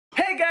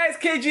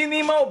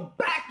KGnemo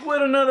back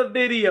with another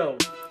video.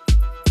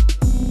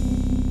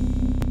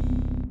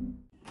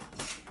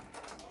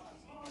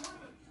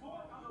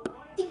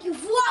 Think you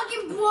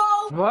vlogging,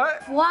 bro? What?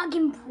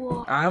 Vlogging,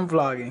 bro. I'm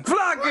vlogging.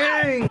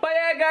 Vlogging! But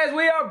yeah, guys,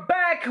 we are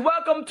back.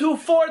 Welcome to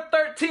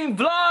 413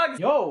 Vlogs.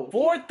 Yo,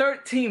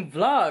 413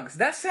 Vlogs.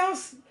 That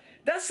sounds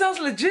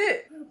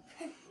legit.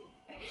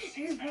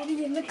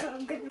 Everybody in the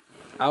comments.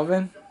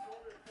 Alvin,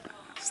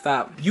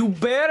 stop. You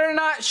better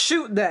not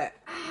shoot that.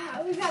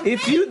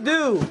 If you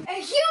do, a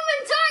human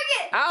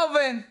target.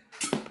 Alvin.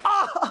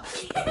 Oh.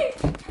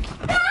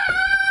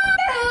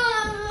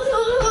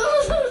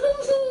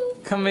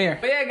 Come here.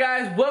 But yeah,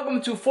 guys,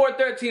 welcome to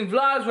 413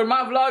 Vlogs, where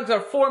my vlogs are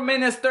 4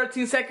 minutes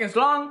 13 seconds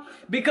long,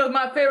 because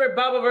my favorite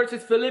Bible verse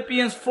is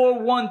Philippians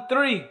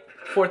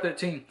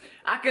 4:13.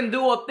 I can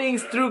do all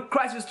things through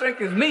Christ who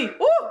strengthens me.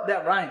 Woo,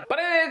 that rhymed. But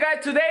anyway,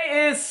 guys,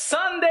 today is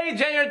Sunday,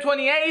 January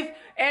 28th,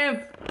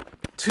 and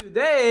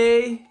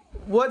today,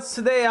 what's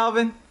today,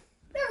 Alvin?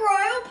 The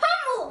Royal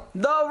Rumble.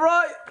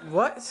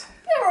 What?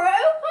 The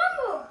Royal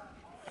Rumble.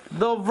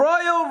 The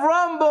Royal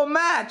Rumble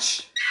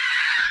match.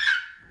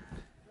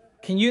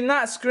 Can you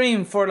not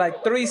scream for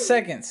like 3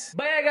 seconds?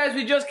 But yeah, guys,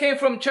 we just came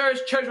from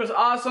church. Church was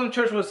awesome.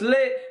 Church was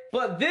lit.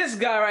 But this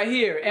guy right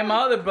here and my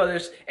other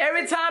brothers,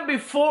 every time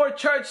before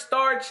church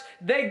starts,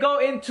 they go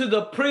into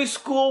the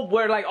preschool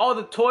where like all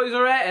the toys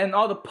are at and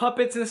all the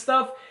puppets and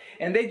stuff,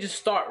 and they just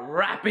start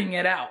rapping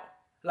it out.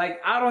 Like,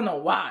 I don't know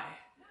why.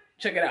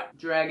 Check it out.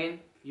 Dragon,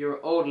 you're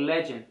an old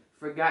legend,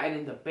 forgotten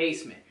in the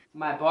basement.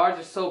 My bars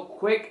are so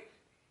quick,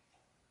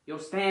 you'll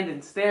stand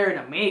and stare in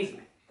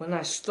amazement. When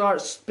I start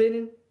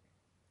spitting,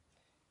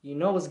 you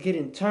know it's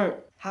getting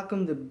turned. How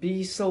come the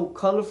bee's so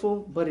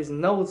colorful, but his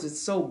nose is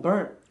so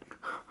burnt?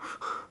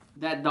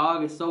 That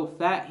dog is so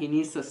fat, he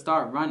needs to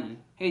start running.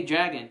 Hey,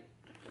 Dragon,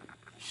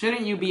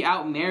 shouldn't you be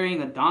out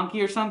marrying a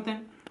donkey or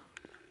something?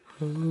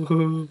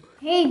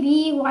 Hey,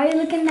 B, why are you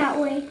looking that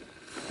way?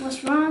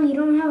 What's wrong? You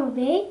don't have a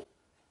babe?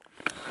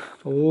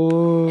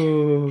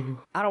 Oh.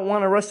 I don't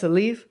want to rush to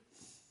leave.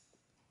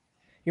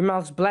 Your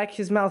mouth's black,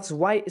 his mouth's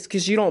white. It's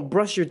because you don't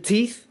brush your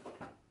teeth.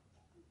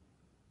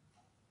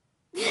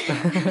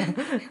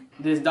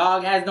 This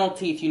dog has no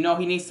teeth. You know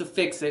he needs to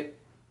fix it.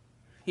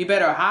 He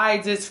better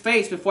hide his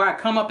face before I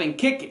come up and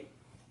kick it.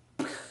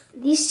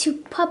 These two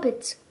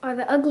puppets are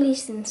the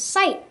ugliest in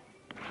sight.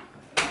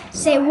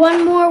 Say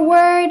one more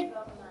word,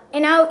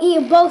 and I'll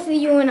eat both of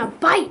you in a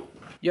bite.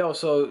 Yo,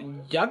 so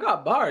y'all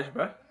got bars,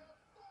 bro.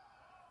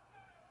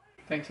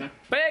 Thanks, man.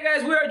 But yeah,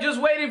 guys, we are just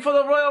waiting for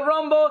the Royal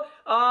Rumble.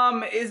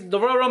 The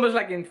Royal Rumble is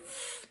like in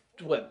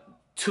what,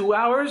 2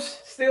 hours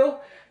still?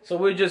 So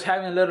we're just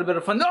having a little bit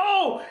of fun.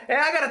 No! Hey,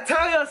 I gotta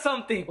tell you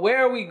something.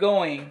 Where are we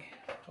going?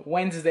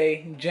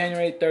 Wednesday,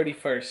 January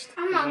 31st.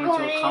 I'm not We're going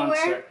to a anywhere.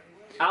 concert.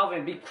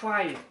 Alvin, be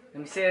quiet.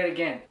 Let me say that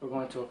again. We're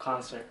going to a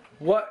concert.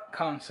 What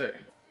concert?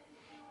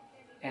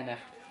 NF.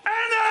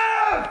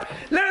 NF!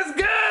 Let's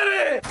get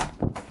it!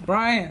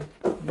 Brian,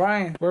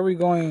 where are we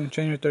going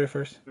January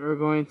 31st? We're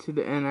going to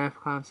the NF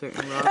concert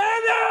in Rock.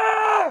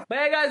 NF! But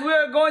yeah, guys, we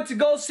are going to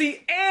go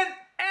see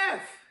NF.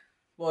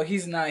 Well,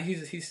 he's not.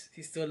 He's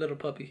still a little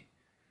puppy.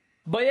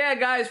 But yeah,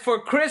 guys, for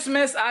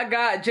Christmas, I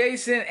got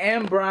Jason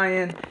and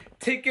Brian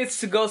tickets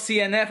to go see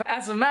NF.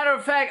 As a matter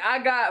of fact, I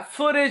got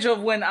footage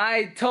of when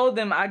I told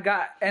them I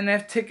got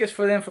NF tickets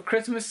for them for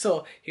Christmas.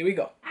 So here we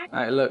go. All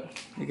right, look,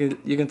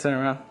 you can turn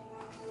around.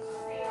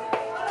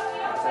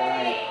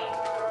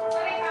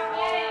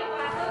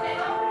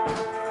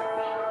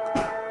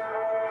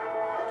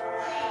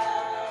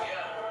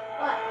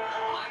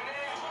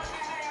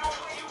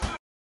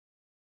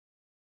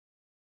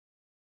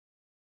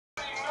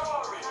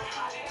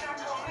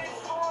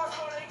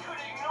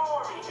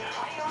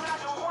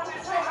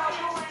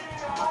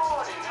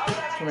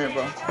 Come here,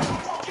 bro.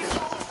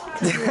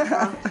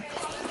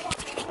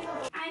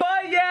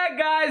 But yeah,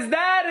 guys,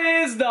 that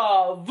is the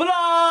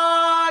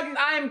vlog.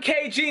 I'm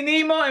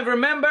KGnemo, and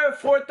remember,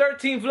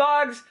 413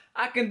 Vlogs.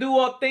 I can do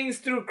all things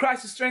through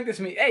Christ who strengthens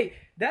me. Hey,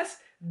 that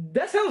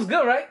sounds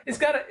good, right? It's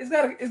got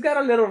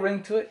a little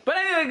ring to it. But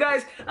anyway,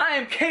 guys, I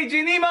am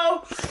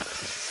KGnemo.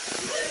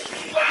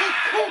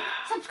 Hey,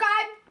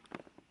 subscribe.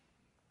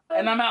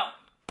 And I'm out.